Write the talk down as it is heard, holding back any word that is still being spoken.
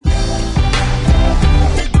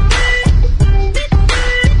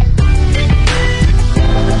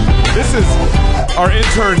our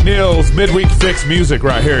intern Neil's midweek fix music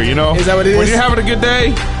right here, you know? Is that what it is? When you're having a good day,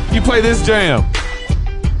 you play this jam.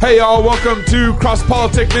 Hey, y'all, welcome to Cross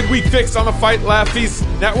Politic Midweek Fix on the Fight, Laugh, Feast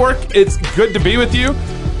Network. It's good to be with you.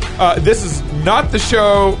 This is not the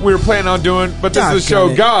show we were planning on doing, but this is the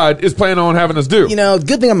show God is planning on having us do. You know,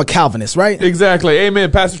 good thing I'm a Calvinist, right? Exactly.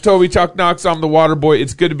 Amen. Pastor Toby, Chuck Knox, I'm the water boy.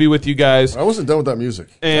 It's good to be with you guys. I wasn't done with that music.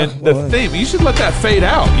 And the theme, you should let that fade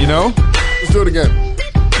out, you know? Let's do it again.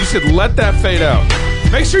 You should let that fade out.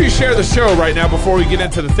 Make sure you share the show right now before we get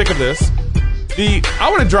into the thick of this. I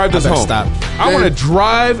want to drive this home. Stop. I want to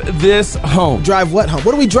drive this home. Drive what home?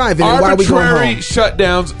 What are we driving and why are we going home? Arbitrary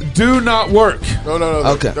shutdowns do not work. No.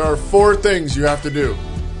 Okay. There are 4 things you have to do.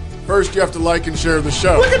 First, you have to like and share the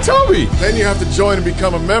show. Look at Toby. Then you have to join and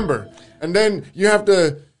become a member. And then you have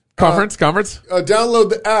to... Conference? Download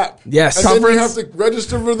the app. Yes. And then you have to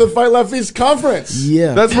register for the Fight Laugh Feast conference.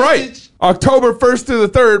 Yeah. That's right. October 1st to the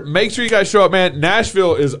 3rd. Make sure you guys show up, man.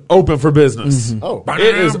 Nashville is open for business. Mm-hmm. Oh.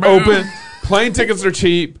 It is open. Plane tickets are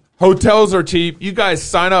cheap. Hotels are cheap. You guys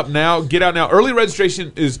sign up now. Get out now. Early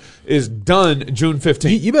registration is done June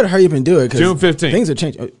 15th. You better hurry up and do it. June 15th. Things are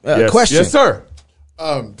changing. Yes. Question. Yes, sir.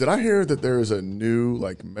 Did I hear that there is a new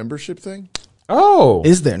membership thing? Oh.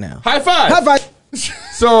 Is there now? High five. High five.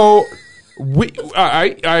 So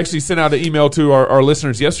I actually sent out an email to our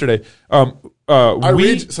listeners yesterday. Sometimes I don't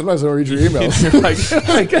read your emails.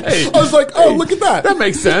 like, hey, I was like, oh, look at that. That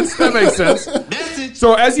makes sense.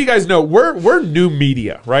 So as you guys know, we're new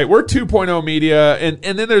media, right? We're 2.0 media, and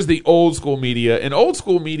then there's the old school media, and old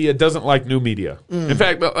school media doesn't like new media. In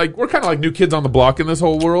fact, we're kind of like new kids on the block in this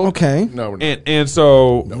whole world. Okay. No, we're not. And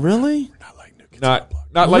so Really? We're not like new kids. not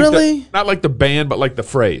like Really? not like the band, but like the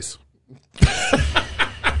phrase.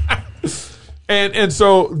 And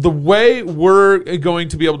so the way we're going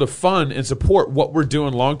to be able to fund and support what we're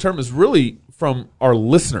doing long term is really from our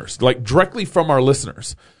listeners, like directly from our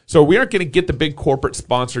listeners. So we aren't going to get the big corporate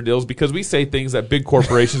sponsor deals because we say things that big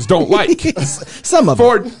corporations don't like. Some of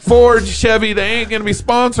them. Ford, Chevy, they ain't going to be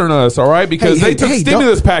sponsoring us, all right? Because they took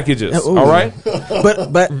stimulus packages, all right?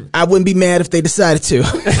 But I wouldn't be mad if they decided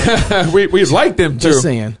to. We'd like them to. Just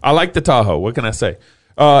saying. I like the Tahoe. What can I say?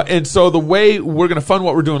 And so the way we're going to fund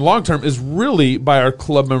what we're doing long term is really by our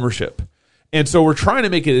club membership. And so we're trying to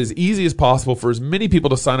make it as easy as possible for as many people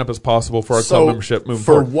to sign up as possible for our club membership moving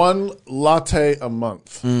forward. For one latte a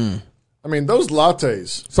month. I mean, those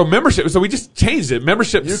lattes. So membership. So we just changed it.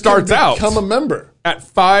 Membership You starts can out become a member at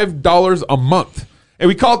 $5 a month, and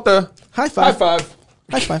we call it the High five. High five.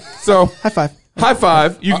 High five. So High five. high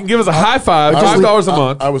five. You can give us a high five. $5 a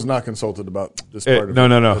month I was not consulted about this part of no.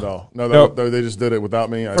 it at all. No, they just did it without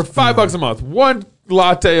me. for $5 a month. One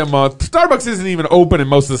latte a month. Starbucks isn't even open in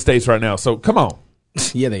most of the states right now. So come on.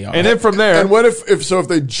 Yeah, they are. And then from there, And what if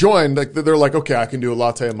they join, they're like, okay, I can do a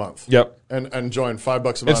latte a month. Yep. And join $5 a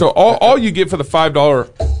month. And so all you get for the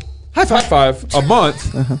 $5 high five a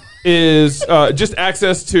month is just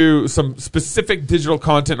access to some specific digital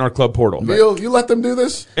content in our club portal. Neil, you let them do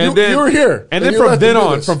this? And you were here. And then from then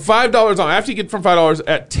on, from $5 on, after you get from $5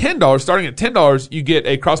 at $10, starting at $10, you get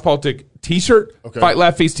a Cross Politic t-shirt, Fight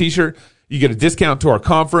Laugh Feast t-shirt. You get a discount to our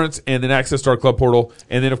conference and then access to our club portal.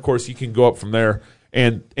 And then of course you can go up from there.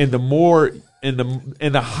 And the more and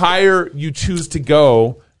the higher you choose to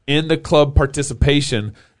go in the club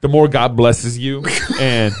participation, the more God blesses you.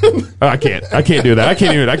 And I can't do that. I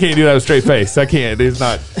can't do that with a straight face. I can't. It's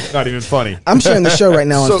not even funny. I'm sharing the show right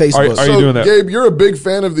now on Facebook. Are you doing that? Gabe, you're a big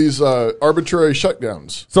fan of these arbitrary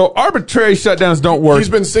shutdowns. So arbitrary shutdowns don't work. He's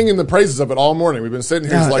been singing the praises of it all morning. We've been sitting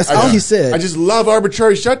here. Yeah, that's all he said. I just love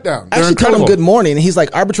arbitrary shutdowns. I actually told him good morning, and he's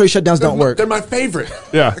like, arbitrary shutdowns don't work. They're my favorite.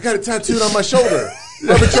 Yeah. I got it tattooed on my shoulder.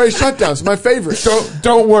 Arbitrary shutdowns, my favorite.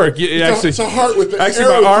 Don't work. It's a heart with the actually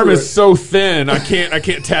arrow my arm through is it. so thin I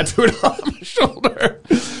can't tattoo it on my shoulder.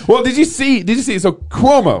 Well, did you see? So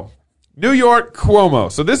Cuomo, New York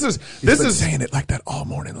Cuomo. So this is saying it like that all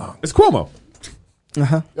morning long. It's Cuomo.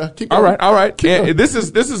 Yeah, keep going. All right. And this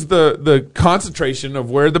is the concentration of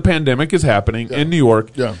where the pandemic is happening in New York.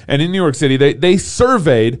 Yeah. And in New York City, they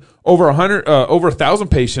surveyed over 1,000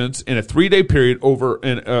 patients in a 3-day period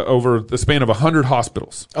over the span of 100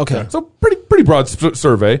 hospitals. Okay. So pretty broad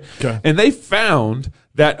survey. Okay. And they found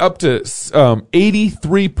that up to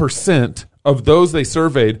 83% of those they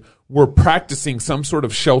surveyed were practicing some sort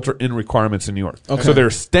of shelter-in requirements in New York. Okay. So they're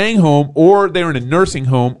staying home, or they're in a nursing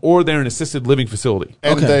home, or they're in an assisted living facility.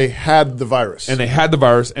 And they had the virus. And they're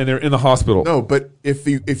in the hospital. No, but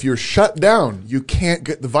if you're shut down, you can't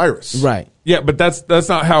get the virus. Right. Yeah, but that's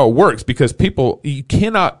not how it works, because you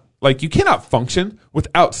cannot function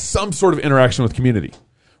without some sort of interaction with community.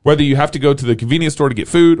 whether you have to go to the convenience store to get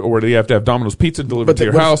food or whether you have to have Domino's Pizza delivered to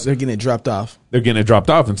your house. They're getting it dropped off. They're getting it dropped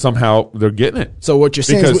off, and somehow they're getting it. So what you're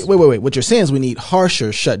saying is, wait. What you're saying is we need harsher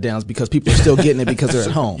shutdowns because people are still getting it because they're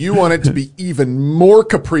at home. You want it to be even more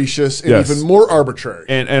capricious and even more arbitrary.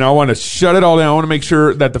 And I want to shut it all down. I want to make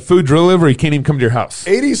sure that the food delivery can't even come to your house.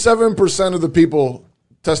 87% of the people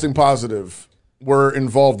testing positive were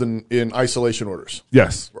involved in isolation orders.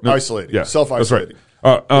 Yes. Isolating. Self-isolating.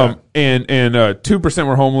 That's right. And 2%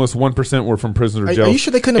 were homeless, 1% were from prisoners or jails. Are you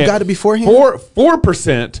sure they couldn't have got it beforehand?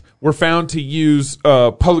 4% were found to use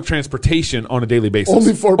public transportation on a daily basis.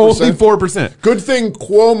 Only 4%? Only 4%. Good thing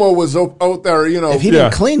Cuomo was out there, If he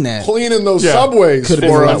didn't clean that. Cleaning those subways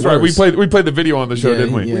for us. That's right. We played the video on the show,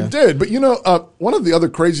 didn't we? We did. But, one of the other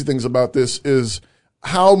crazy things about this is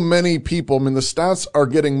how many people, the stats are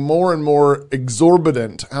getting more and more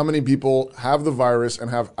exorbitant, how many people have the virus and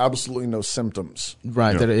have absolutely no symptoms.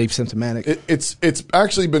 Right, that are asymptomatic. It's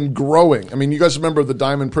actually been growing. You guys remember the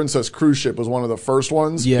Diamond Princess cruise ship was one of the first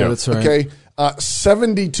ones? Yeah, that's right. Okay,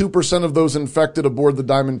 72% of those infected aboard the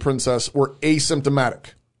Diamond Princess were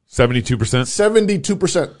asymptomatic. 72%?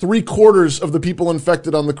 72%. 3/4 of the people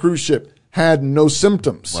infected on the cruise ship had no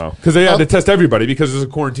symptoms. Wow. Because they had to test everybody because it's a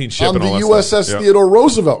quarantine ship on and all the that USS stuff. Theodore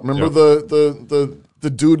Roosevelt. Remember the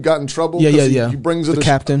dude got in trouble? He brings it the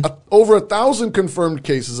captain. Over 1,000 confirmed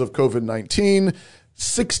cases of COVID-19.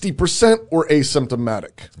 60% were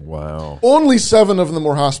asymptomatic. Wow. Only 7 of them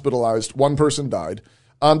were hospitalized. 1 person died.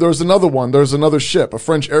 There was another one. There was another ship, a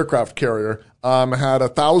French aircraft carrier, had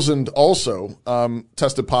 1,000 also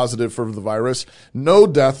tested positive for the virus. No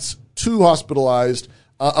deaths, 2 hospitalized.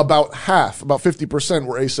 About half, about 50%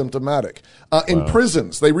 were asymptomatic. In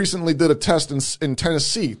prisons, they recently did a test in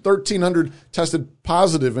Tennessee. 1,300 tested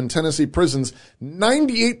positive in Tennessee prisons.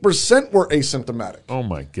 98% were asymptomatic. Oh,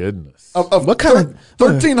 my goodness. What kind of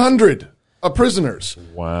 1,300 prisoners.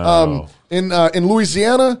 Wow. In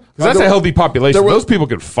Louisiana, that's a healthy population. Those people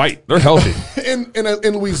can fight. They're healthy. in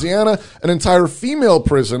Louisiana, an entire female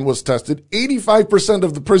prison was tested. 85%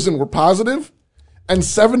 of the prison were positive, and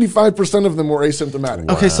 75% of them were asymptomatic.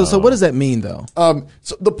 Okay, so what does that mean, though?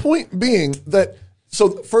 So the point being that,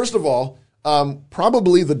 first of all,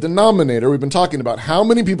 probably the denominator we've been talking about, how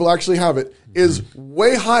many people actually have it, is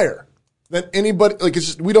way higher than anybody. It's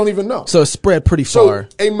just, we don't even know. So it's spread pretty far.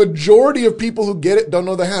 So a majority of people who get it don't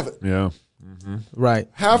know they have it. Yeah. Mm-hmm. Right.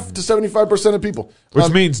 Half to 75% of people. Which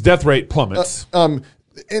means death rate plummets. And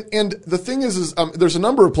the thing is there's a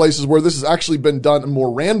number of places where this has actually been done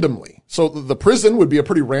more randomly. So the prison would be a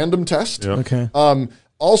pretty random test. Yep. Okay.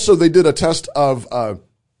 Also, they did a test of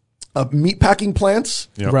meat packing plants.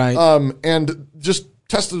 Yep. Right. And just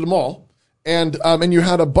tested them all. And you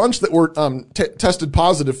had a bunch that were tested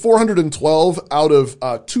positive. 412 out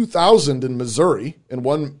of 2,000 in Missouri in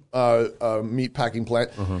one meat packing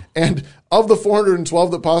plant. Uh-huh. And of the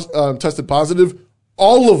 412 that tested positive,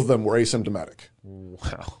 all of them were asymptomatic.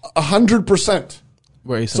 Wow. 100%.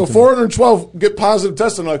 So 412 get positive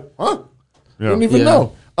tests and like, huh? Yeah. Didn't even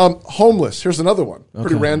know. Homeless. Here's another one.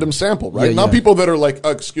 Pretty random sample, right? Not people that are like,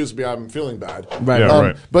 excuse me, I'm feeling bad. Right.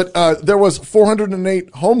 Right. But there was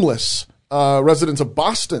 408 homeless residents of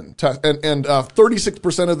Boston, and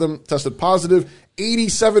 36% of them tested positive.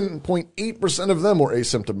 87.8% of them were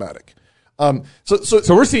asymptomatic.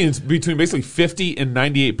 So we're seeing between basically 50 and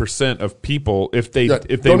 98% of people if they don't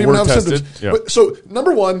were even have tested. Symptoms. Yeah. So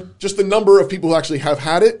number one, just the number of people who actually have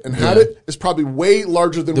had it and had it is probably way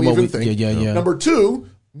larger than we even think. Yeah. Number two,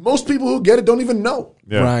 most people who get it don't even know.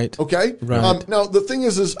 Yeah. Right. Okay. Right. Now the thing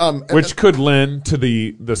is which could lend to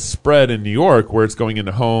the spread in New York where it's going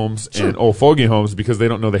into homes and old fogey homes because they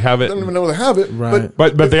don't know they have it. They don't even know they have it. Right.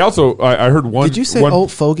 But they also I heard one. Did you say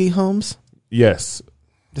old fogey homes? Yes.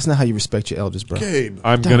 That's not how you respect your elders, bro. Gabe,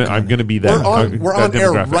 I'm gonna be that. We're on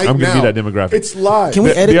air right now. I'm gonna be that demographic. It's live. Can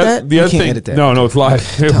we edit that? The we other can't thing, edit that. No, it's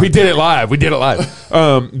live. We did it live.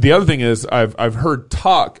 The other thing is I've heard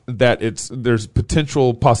talk that there's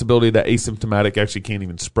potential possibility that asymptomatic actually can't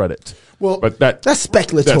even spread it. Well, but that's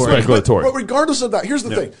speculatory. But regardless of that, here's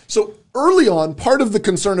the thing. So early on, part of the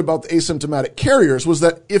concern about the asymptomatic carriers was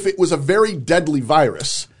that if it was a very deadly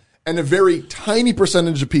virus and a very tiny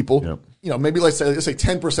percentage of people, maybe let's say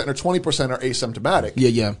 10% or 20% are asymptomatic.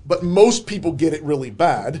 Yeah. But most people get it really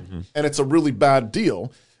bad, and it's a really bad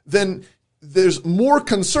deal. Then there's more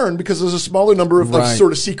concern because there's a smaller number of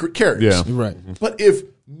sort of secret carriers. Yeah. Right. But if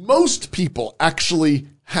most people actually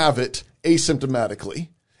have it asymptomatically,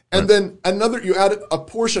 and then you add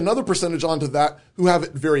another percentage onto that who have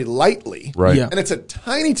it very lightly, right? Yeah. And it's a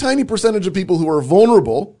tiny, tiny percentage of people who are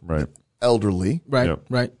vulnerable, right? Elderly, right? Yep.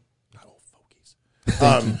 Right.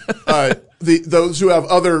 those who have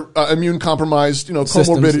other immune compromised,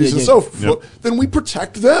 comorbidities and so forth, then we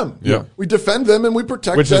protect them. Yeah. We defend them and we protect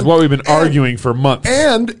them. Which is what we've been arguing for months.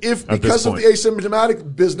 And if because of the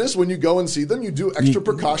asymptomatic business, when you go and see them, you do extra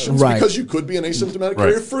precautions because you could be an asymptomatic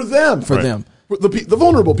carrier for them. The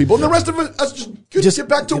vulnerable people, and the rest of us just get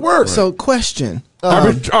back to work. So, question: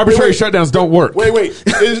 arbitrary shutdowns don't work. Wait.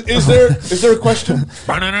 Is there a question?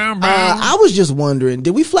 I was just wondering,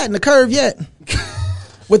 did we flatten the curve yet?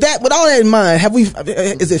 With all that in mind, have we?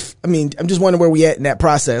 I'm just wondering where we at in that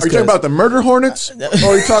process. Are you talking about the murder hornets, or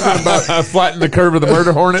are you talking about flatten the curve of the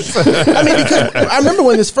murder hornets? Because I remember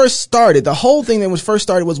when this first started, the whole thing that was first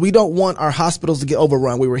started was we don't want our hospitals to get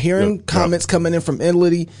overrun. We were hearing comments coming in from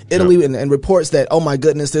Italy, and reports that, oh my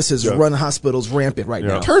goodness, this is running hospitals rampant right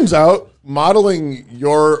now. Turns out, modeling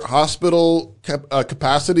your hospital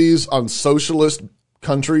capacities on socialist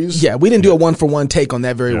countries. Yeah, we didn't do a 1-for-1 take on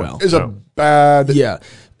that very well. Is a bad. Yeah.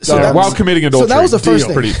 While committing adultery. So that was the first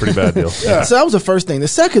thing. Pretty bad deal. So that was the first thing. The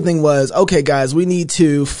second thing was, okay, guys, we need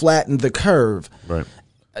to flatten the curve. Right.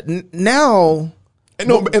 Now. And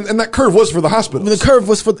that curve was for the hospitals. The curve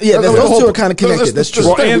was for those two are kind of connected. That's true.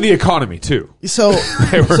 Well, and the economy too. So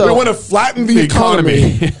we want to flatten the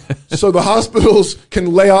economy so the hospitals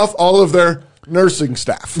can lay off all of their nursing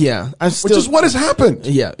staff. Yeah, which is what has happened.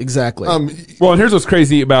 Yeah, exactly. Well, and here's what's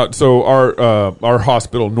crazy about our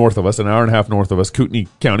hospital north of us, an hour and a half north of us, Kootenai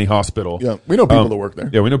County Hospital. Yeah, we know people that work there.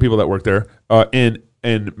 Yeah, we know people that work there.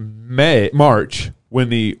 In March, when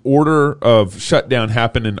the order of shutdown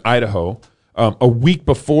happened in Idaho, a week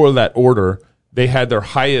before that order, they had their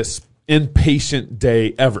highest inpatient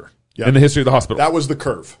day ever in the history of the hospital. That was the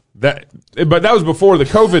curve. But that was before the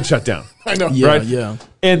COVID shutdown. I know, right? Yeah.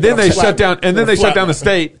 And then they shut down. And then they shut down the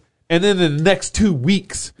state. And then in the next 2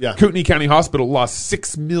 weeks, Kootenai County Hospital lost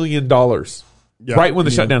 $6 million right when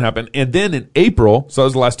the shutdown happened. And then in April, so that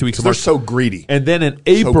was the last 2 weeks of March. They're so greedy. And then in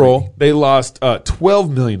April, they lost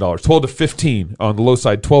 $12 million, 12 to 15 on the low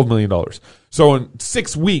side, $12 million. So in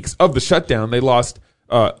 6 weeks of the shutdown, they lost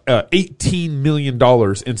 $18 million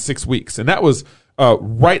in 6 weeks. And that was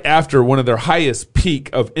right after one of their highest peak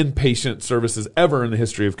of inpatient services ever in the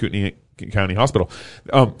history of Kootenai County Hospital.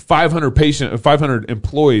 500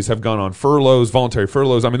 employees have gone on furloughs, voluntary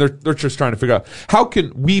furloughs. I mean, they're just trying to figure out how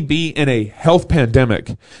can we be in a health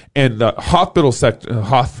pandemic and the hospital sector,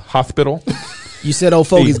 hospital. You said old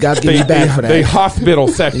fogies, God's giving you back for that. The hospital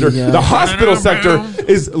sector, the hospital sector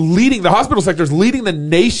is leading. The hospital sector is leading the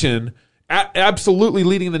nation. Absolutely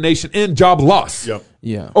leading the nation in job loss. Yep.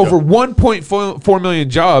 Yeah. Over 1.4 million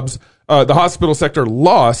jobs the hospital sector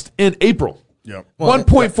lost in April. Yep.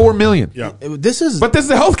 1.4 million. Yeah. This is a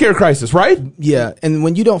healthcare crisis, right? Yeah. And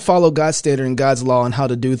when you don't follow God's standard and God's law on how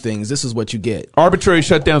to do things, this is what you get. Arbitrary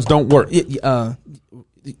shutdowns don't work.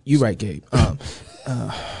 You're right, Gabe.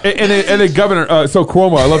 And the governor, so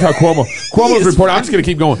Cuomo, I love how Cuomo's reporting. I'm just going to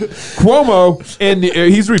keep going. Cuomo, and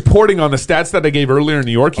he's reporting on the stats that I gave earlier in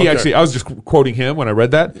New York. I was just quoting him when I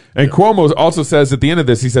read that. And Cuomo also says at the end of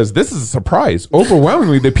this, he says, this is a surprise.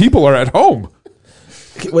 Overwhelmingly, the people are at home.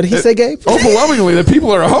 What did he say, Gabe? Overwhelmingly, the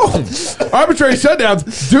people are at home. Arbitrary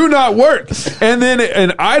shutdowns do not work. And then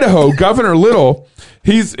in Idaho, Governor Little,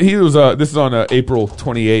 this is on April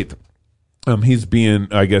 28th. He's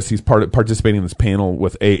participating in this panel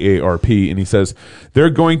with AARP, and he says there are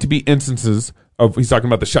going to be instances of, he's talking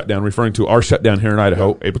about the shutdown, referring to our shutdown here in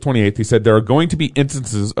Idaho, April 28th. He said there are going to be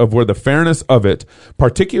instances of where the fairness of it,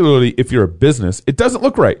 particularly if you're a business, it doesn't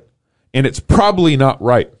look right, and it's probably not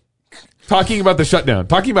right. Talking about the shutdown,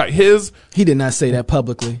 talking about he did not say that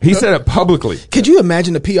publicly. He said it publicly. Could you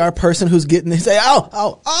imagine the PR person who's getting this say,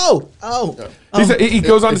 He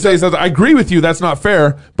goes on to say, he says, I agree with you, that's not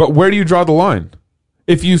fair, but where do you draw the line?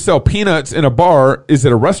 If you sell peanuts in a bar, is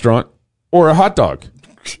it a restaurant or a hot dog?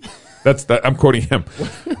 I'm quoting him.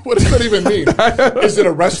 What does that even mean? Is it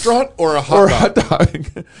a restaurant or a hot dog?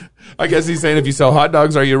 I guess he's saying if you sell hot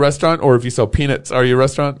dogs, are you a restaurant? Or if you sell peanuts, are you a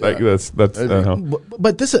restaurant? Yeah. Like that's.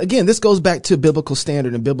 But this goes back to biblical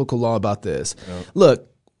standard and biblical law about this. Yeah. Look,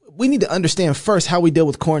 we need to understand first how we deal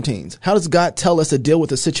with quarantines. How does God tell us to deal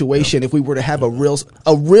with a situation if we were to have a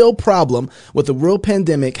real problem with a real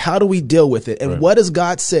pandemic? How do we deal with it? And what has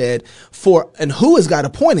God said and who has God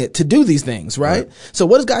appointed to do these things, right? So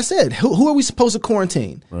what has God said? Who are we supposed to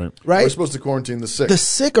quarantine? Right? We're supposed to quarantine the sick. The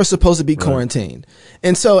sick are supposed to be quarantined.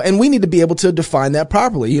 And we need to be able to define that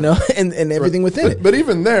properly, and everything within it. But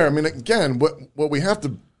even there, I mean, again, what we have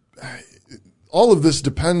to, all of this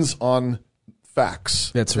depends on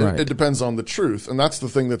facts. That's right. It depends on the truth, and that's the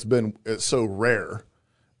thing that's been so rare.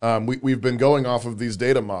 We've been going off of these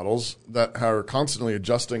data models that are constantly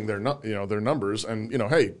adjusting their numbers, and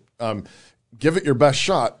hey, give it your best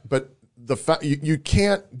shot. But the fact you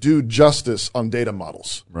can't do justice on data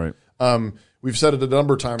models. Right. We've said it a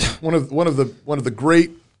number of times. One of the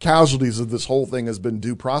great casualties of this whole thing has been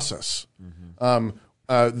due process.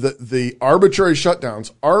 The arbitrary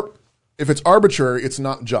shutdowns are. If it's arbitrary, it's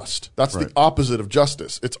not just. That's the opposite of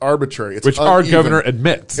justice. It's arbitrary. It's which uneven. our governor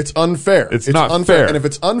admits. It's unfair. It's not unfair. fair. And if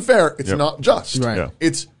it's unfair, it's not just. Right. Yeah.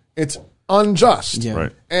 It's unjust. Yeah.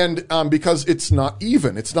 Right. And because it's not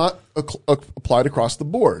even. It's not applied across the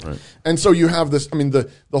board. Right. And so you have this, I mean,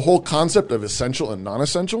 the whole concept of essential and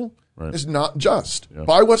non-essential is not just. Yeah.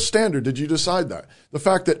 By what standard did you decide that? The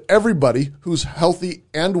fact that everybody who's healthy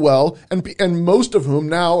and well, and most of whom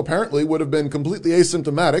now apparently would have been completely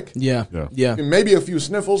asymptomatic. Yeah. Maybe a few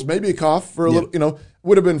sniffles, maybe a cough for a little,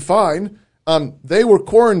 would have been fine. They were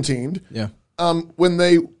quarantined when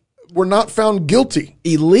they were not found guilty.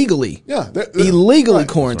 Illegally. Yeah. Illegally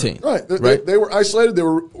quarantined. Right. They were isolated. They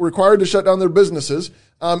were required to shut down their businesses.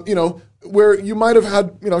 Where you might have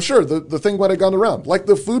had, sure, the thing might have gone around, like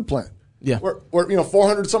the food plant. Yeah. Where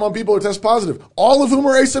 400 some odd people are test positive, all of whom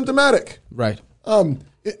are asymptomatic. Right.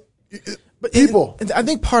 But people. I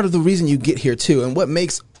think part of the reason you get here too, and what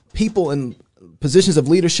makes people in positions of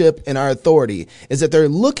leadership and our authority, is that they're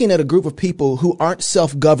looking at a group of people who aren't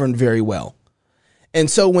self-governed very well. And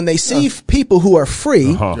so when they see people who are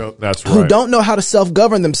free, that's who right. don't know how to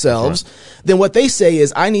self-govern themselves, then what they say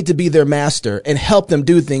is, I need to be their master and help them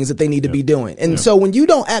do things that they need to be doing. And so when you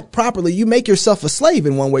don't act properly, you make yourself a slave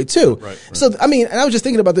in one way too. Right. So, I mean, and I was just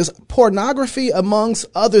thinking about this, pornography amongst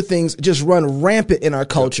other things just run rampant in our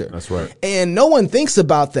culture. That's right. And no one thinks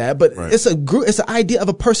about that, but it's an idea of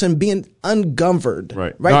a person being ungoverned.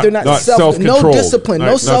 Right. They're not self-controlled. no discipline,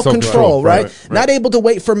 no self-control, right? Right. Not able to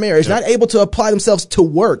wait for marriage, not able to apply themselves to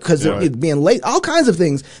work because being late. All kinds of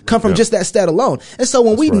things come from just that stat alone. And so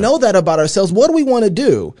when we know that about ourselves, what do we want to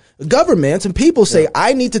do? Governments and people say,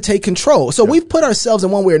 I need to take control. So we've put ourselves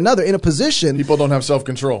in one way or another in a position. People don't have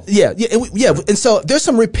self-control. Yeah. And so there's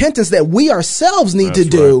some repentance that we ourselves need to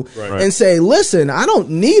do and say, listen, I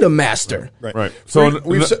don't need a master. Right. So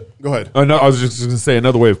go ahead. I was just going to say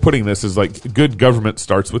another way of putting this is like good government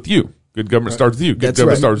starts with you. Good government starts with you. Good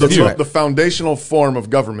government starts with you. The foundational form of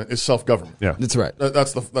government is self-government. Yeah, that's right.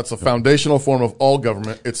 That's the foundational form of all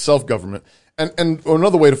government. It's self-government. And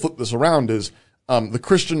another way to flip this around is the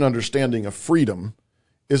Christian understanding of freedom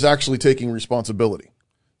is actually taking responsibility.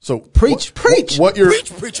 So preach. What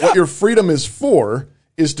your freedom is for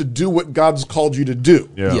is to do what God's called you to do.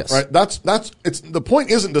 Yeah. Yes. Right. It's the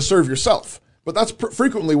point isn't to serve yourself, but that's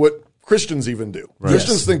frequently what Christians even do. Right.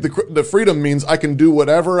 Christians think the freedom means I can do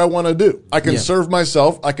whatever I want to do. I can serve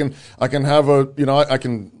myself. I can have I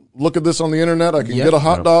can look at this on the internet. I can get a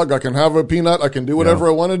hot dog. I can have a peanut. I can do whatever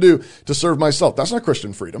I want to do to serve myself. That's not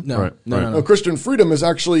Christian freedom. No. Christian freedom is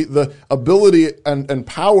actually the ability and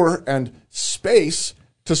power and space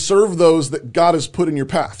to serve those that God has put in your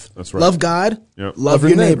path. That's right. Love God, love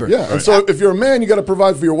your neighbor. Yeah. Right. And so if you're a man, you got to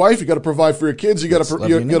provide for your wife, you got to provide for your kids, you got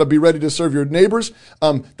to be ready to serve your neighbors.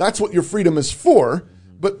 That's what your freedom is for.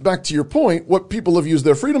 But back to your point, what people have used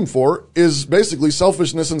their freedom for is basically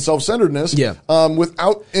selfishness and self-centeredness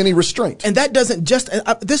without any restraint. And that doesn't just,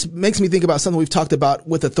 this makes me think about something we've talked about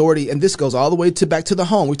with authority, and this goes all the way back to the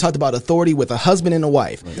home. We talked about authority with a husband and a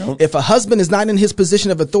wife. Right. If a husband is not in his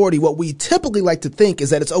position of authority, what we typically like to think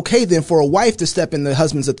is that it's okay then for a wife to step in the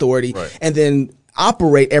husband's authority and then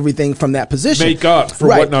operate everything from that position. Make up for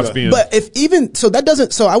what not being. But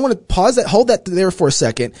so I want to hold that there for a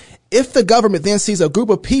second. If the government then sees a group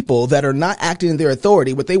of people that are not acting in their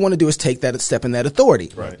authority, what they want to do is take that step in that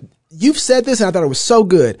authority. Right. You've said this, and I thought it was so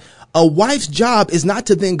good. A wife's job is not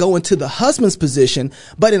to then go into the husband's position,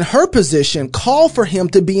 but in her position, call for him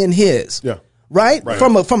to be in his. Yeah. Right?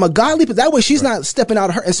 From a godly, that way she's not stepping out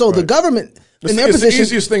of her. And so the government, in their position, it's the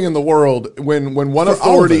easiest thing in the world when one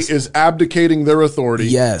authority is abdicating their authority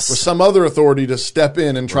for some other authority to step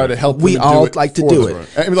in and try to help them. We all like to do it.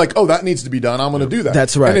 And be like, oh, that needs to be done. I'm going to do that.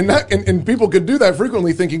 That's right. And people could do that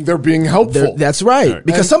frequently thinking they're being helpful. That's right.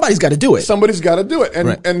 Because somebody's got to do it. Somebody's got to do it.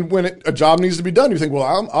 And when a job needs to be done, you think,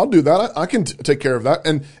 well, I'll do that. I can take care of that.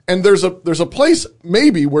 And there's a place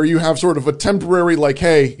maybe where you have sort of a temporary like,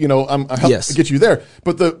 hey, I help get you there.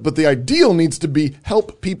 But the ideal needs to be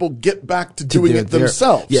help people get back to doing it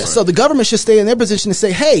themselves. Yes. So the government should stay in their position to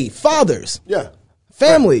say, hey, fathers. Yeah.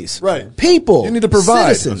 families, Right. people. You need to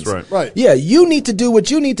provide. Citizens. That's right. Right. Yeah, you need to do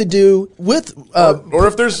what you need to do with. Or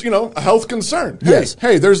if there's, a health concern. Yes.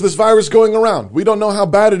 Hey, there's this virus going around. We don't know how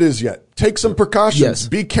bad it is yet. Take some precautions. Yes.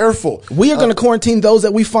 Be careful. We are going to quarantine those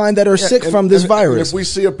that we find that are sick from this virus. And if we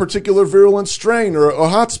see a particular virulent strain or a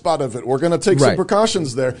hot spot of it, we're going to take some Right.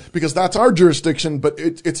 precautions there because that's our jurisdiction. But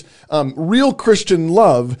it's real Christian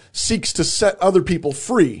love seeks to set other people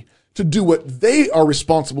free to do what they are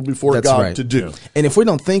responsible before That's God right. to do. Yeah. And if we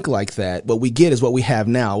don't think like that, what we get is what we have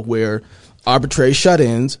now, where arbitrary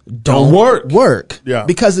shut-ins don't work. Yeah.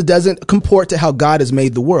 Because it doesn't comport to how God has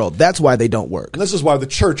made the world. That's why they don't work. And this is why the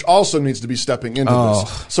church also needs to be stepping into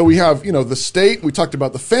this. So we have, the state, we talked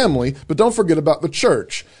about the family, but don't forget about the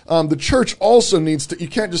church. The church also needs to, you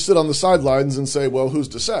can't just sit on the sidelines and say, well, who's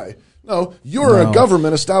to say? No, you're a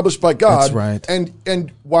government established by God. That's right.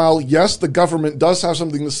 And while, yes, the government does have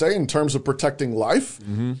something to say in terms of protecting life,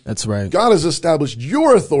 That's right. God has established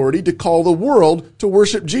your authority to call the world to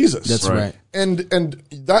worship Jesus. That's right. And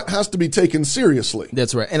that has to be taken seriously.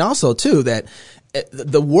 That's right. And also, too, that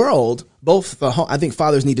the world, both I think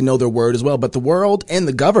fathers need to know their word as well, but the world and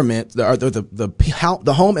the government,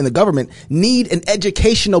 the home and the government need an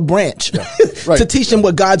educational branch Right. to teach them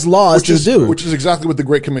what God's laws do. Which is exactly what the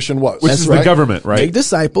Great Commission was. Which is the government, right? Make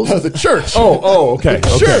disciples. The church. Okay.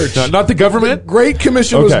 The church. No, not the government? The Great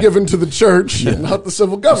Commission was given to the church, not the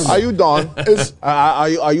civil government. Are you done?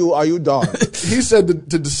 Are you done? He said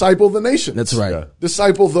to disciple the nations. That's right. Yeah.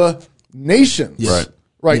 Disciple the nations. Yes.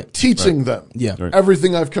 Right. Yeah. Teaching them. Yeah. Right.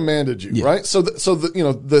 Everything I've commanded you. Yeah. Right. So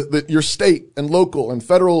your state and local and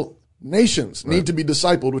federal nations need to be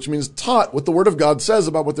discipled, which means taught what the Word of God says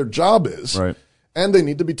about what their job is. Right. And they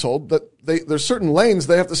need to be told that there's certain lanes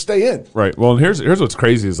they have to stay in. Right. Well, and here's what's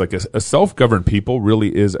crazy is like a self-governed people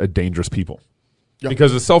really is a dangerous people. Yeah.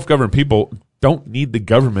 Because a self-governed people don't need the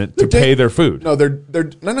government to pay their food. No, they're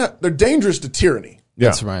dangerous to tyranny. Yeah.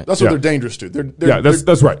 That's right. That's what they're dangerous to.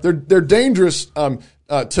 That's right. They're dangerous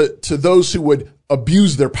to those who would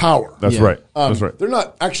abuse their power. That's Yeah. right. That's right. They're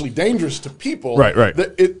not actually dangerous to people. Right, right.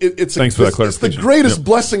 Thanks for that clarification. It's the greatest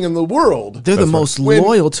blessing in the world. They're the most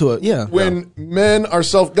loyal to it. Yeah. When men are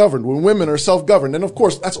self-governed, when women are self-governed, and of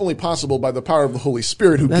course that's only possible by the power of the Holy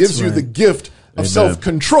Spirit, who That's gives you right. the gift of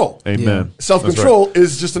self-control. Amen. Yeah. Self-control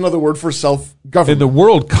is just another word for self-government. And the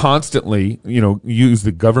world constantly, use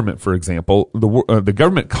the government, for example. The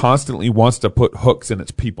government constantly wants to put hooks in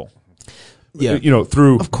its people. Yeah.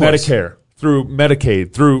 Through Of course. Medicare, through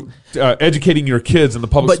Medicaid, through educating your kids in the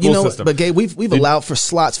public school system. But Gabe, we've allowed for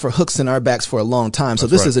slots for hooks in our backs for a long time, so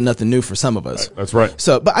this right. isn't nothing new for some of us. That's right.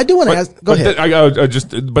 So, but I do want to ask. Go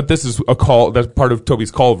ahead. But this is a call. That's part of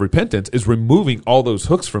Toby's call of repentance is removing all those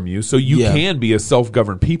hooks from you, so you can be a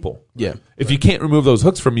self-governed people. Yeah. If you can't remove those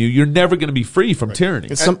hooks from you, you're never going to be free from tyranny.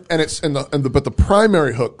 But the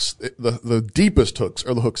primary hooks, the deepest hooks,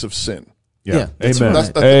 are the hooks of sin. Yeah. Amen.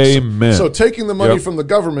 right. Amen. So taking the money from the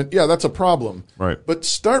government, that's a problem. Right. But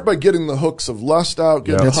start by getting the hooks of lust out,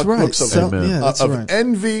 getting That's the right. hooks of, That's of right.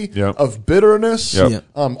 envy, Yep. of bitterness, Yep.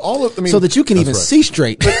 all of. I mean, So that you can even see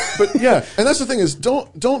straight. but yeah, and that's the thing is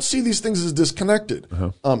don't see these things as disconnected.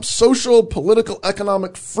 Social, political,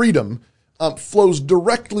 economic freedom flows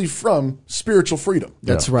directly from spiritual freedom.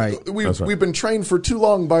 That's right. We've been trained for too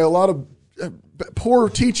long by a lot of poor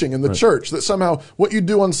teaching in the church that somehow what you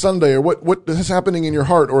do on Sunday or what is happening in your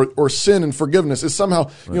heart or sin and forgiveness is somehow,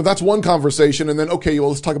 that's one conversation. And then, okay, well,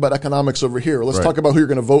 let's talk about economics over here. Let's talk about who you're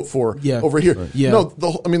going to vote for over here. Right. Yeah. No,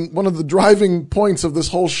 one of the driving points of this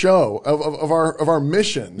whole show of our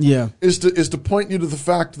mission is to point you to the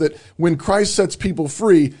fact that when Christ sets people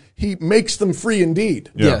free, he makes them free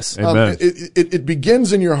indeed. Yeah. Yes. Amen. It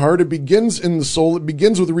begins in your heart. It begins in the soul. It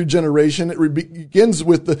begins with regeneration. It begins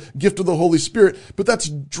with the gift of the Holy Spirit. But that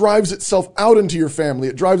drives itself out into your family.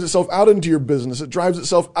 It drives itself out into your business. It drives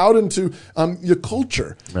itself out into your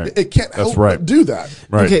culture. Right. It can't help but do that.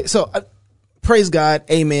 Right. Okay, so praise God.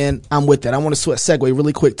 Amen. I'm with that. I want to segue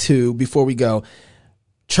really quick too before we go.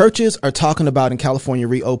 Churches are talking about in California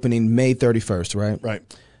reopening May 31st, right?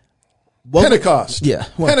 Right. What, Pentecost. Yeah.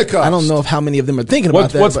 Well, Pentecost. I don't know if how many of them are thinking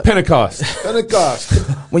about that. What's but Pentecost? Pentecost.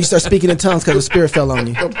 when you start speaking in tongues because the Spirit fell on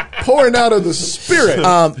you. Pouring out of the Spirit.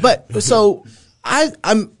 But so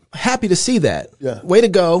I'm happy to see that. Yeah. Way to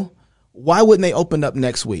go. Why wouldn't they open up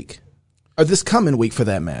next week? or this coming week for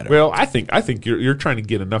that matter. Well, I think you're trying to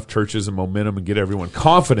get enough churches and momentum and get everyone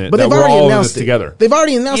confident But that they've we're already all in announced this it. together. They've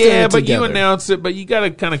already announced it. Yeah, but together. you announce it, but you got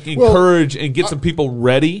to kind of encourage and get some people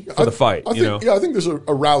ready for the fight. I think there's a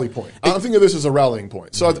rally point. I think of this as a rallying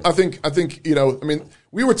point. So I think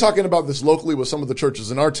we were talking about this locally with some of the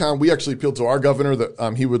churches in our town. We actually appealed to our governor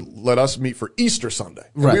that he would let us meet for Easter Sunday.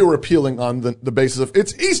 And Right. we were appealing on the basis of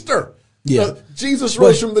it's Easter. Yeah. Jesus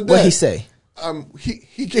rose from the dead. What'd he say?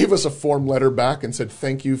 He gave us a form letter back and said,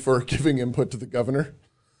 thank you for giving input to the governor.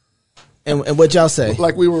 And what'd y'all say?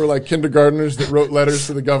 Like we were like kindergartners that wrote letters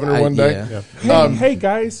to the governor one day. Yeah. Hey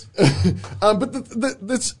guys.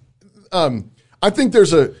 But I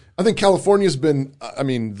think California's been,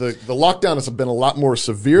 the lockdown has been a lot more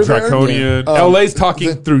severe there. Draconian. LA's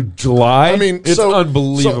talking through July. It's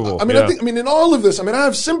unbelievable. I think in all of this, I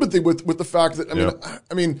have sympathy with the fact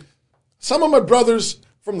that, some of my brothers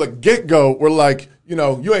from the get-go were like,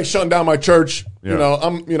 you ain't shutting down my church. Yeah.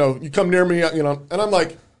 You come near me, and I'm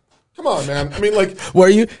like, come on, man. Were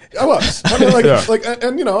you? I was. And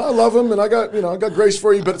I love him, and I got grace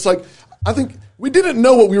for you, but it's like, I think we didn't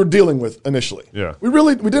know what we were dealing with initially. Yeah. We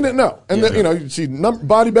didn't know. And then, you see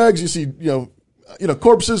body bags, you see,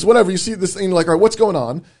 corpses, whatever. You see this thing like, all right, what's going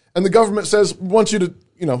on? And the government says, we want you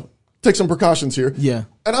to, take some precautions here. Yeah.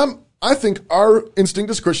 And I think our instinct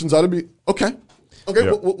as Christians ought to be, okay.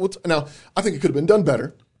 Yeah. Now, I think it could have been done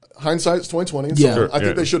better. Hindsight's 2020. And Yeah. so I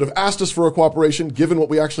think they should have asked us for a cooperation, given what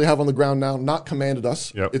we actually have on the ground now, not commanded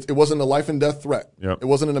us. Yep. It wasn't a life and death threat. Yep. It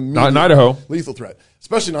wasn't an immediate Not in Idaho. lethal threat,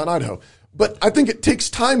 especially not in Idaho. But I think it takes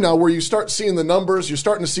time now where you start seeing the numbers, you're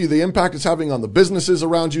starting to see the impact it's having on the businesses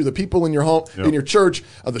around you, the people in your home, in your church,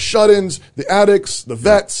 the shut-ins, the addicts, the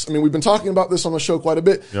vets. We've been talking about this on the show quite a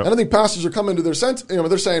bit. Yep. And I think pastors are coming to their sense,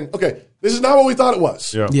 they're saying, okay, this is not what we thought it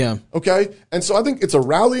was. Yeah. Okay? And so I think it's a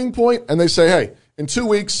rallying point, and they say, hey, in 2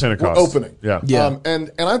 weeks, Pentecost. we're opening. Yeah. Yeah. And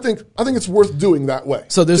I think it's worth doing that way.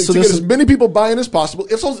 So there's- to so get there's as many people buy-in as possible.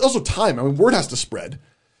 It's also time. Word has to spread.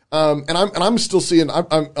 And I'm still seeing I'm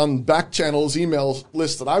on back channels, emails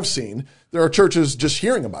lists that I've seen. There are churches just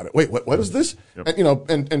hearing about it. Wait, what is this? Yep.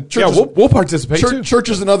 And churches, we'll participate too.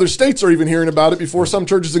 Churches in other states are even hearing about it before some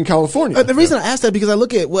churches in California. The reason I asked that because I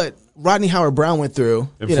look at what Rodney Howard Brown went through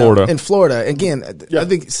in Florida. Again, I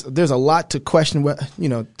think there's a lot to question.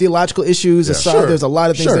 Theological issues aside, Sure. there's a lot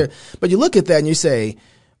of things Sure. there. But you look at that and you say,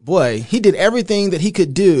 boy, he did everything that he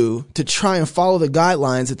could do to try and follow the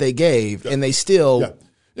guidelines that they gave, and they still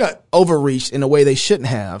overreached in a way they shouldn't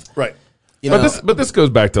have. Right. But this goes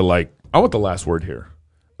back to I want the last word here.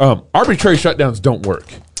 Arbitrary shutdowns don't work.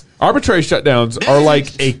 Arbitrary shutdowns are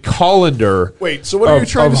like a colander. Wait, so what are you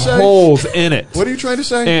trying to say? Holes in it. What are you trying to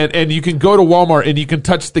say? And you can go to Walmart and you can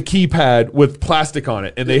touch the keypad with plastic on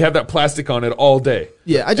it, and they have that plastic on it all day.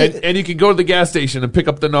 Yeah, and you can go to the gas station and pick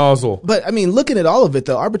up the nozzle. But looking at all of it,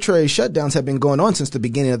 though, arbitrary shutdowns have been going on since the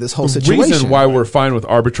beginning of this whole The situation. reason why we're fine with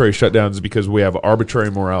arbitrary shutdowns is because we have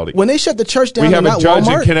arbitrary morality. When they shut the church down, We have at a judge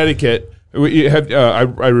Walmart, in Connecticut. We have,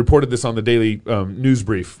 I reported this on the daily news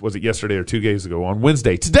brief. Was it yesterday or 2 days ago? On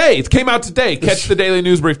Wednesday. Today. It came out today. Catch the daily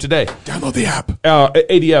news brief today. Download the app.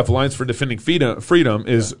 ADF, Alliance for Defending Freedom,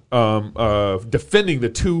 is defending the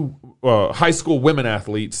two high school women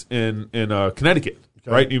athletes in Connecticut.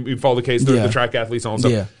 Okay. Right? You follow the case. There's the track athletes and all that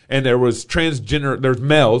stuff. Yeah. And there was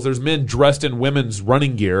there's men dressed in women's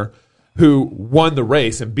running gear who won the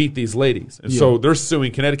race and beat these ladies. And so they're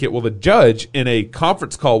suing Connecticut. Well, the judge in a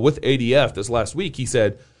conference call with ADF this last week, he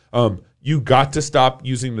said, you got to stop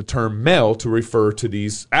using the term male to refer to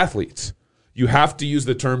these athletes. You have to use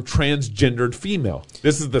the term transgendered female.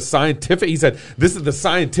 This is the scientific, he said, this is the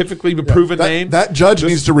scientifically proven name. That judge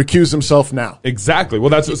needs to recuse himself now. Exactly. Well,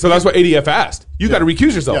 that's what ADF asked. You got to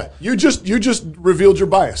recuse yourself. Yeah. You just revealed your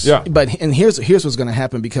bias. Yeah. But here's what's going to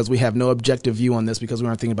happen because we have no objective view on this because we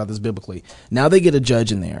aren't thinking about this biblically. Now they get a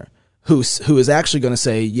judge in there who is actually going to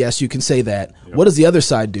say, yes, you can say that. Yep. What does the other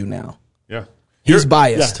side do now? Yeah. He's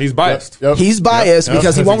biased. Yeah, he's biased. Yep. He's biased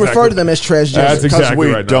because he won't refer to them as transgender. That's exactly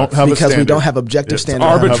we right. don't have a because we standard. don't have objective standard.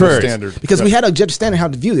 Arbitrary standard. Because we had objective standard how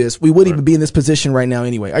to view this, we wouldn't even be in this position right now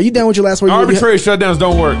anyway. Are you done with your last word? Arbitrary shutdowns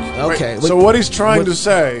don't work. Okay. So what he's trying to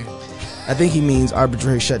say... I think he means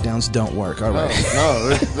arbitrary shutdowns don't work. All right. No,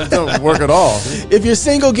 that don't work at all. If you're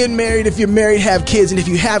single, get married. If you're married, have kids. And if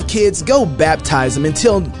you have kids, go baptize them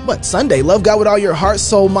until, Sunday? Love God with all your heart,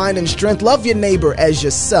 soul, mind, and strength. Love your neighbor as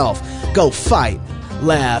yourself. Go fight,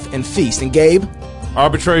 laugh, and feast. And Gabe?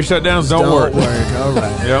 Arbitrary shutdowns don't work. All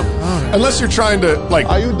right. Yep. Unless you're trying to,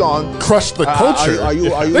 Are you done? crush the culture. Are you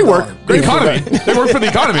they done? work. The economy. They work for the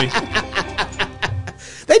economy.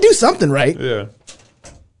 They do something right. Yeah.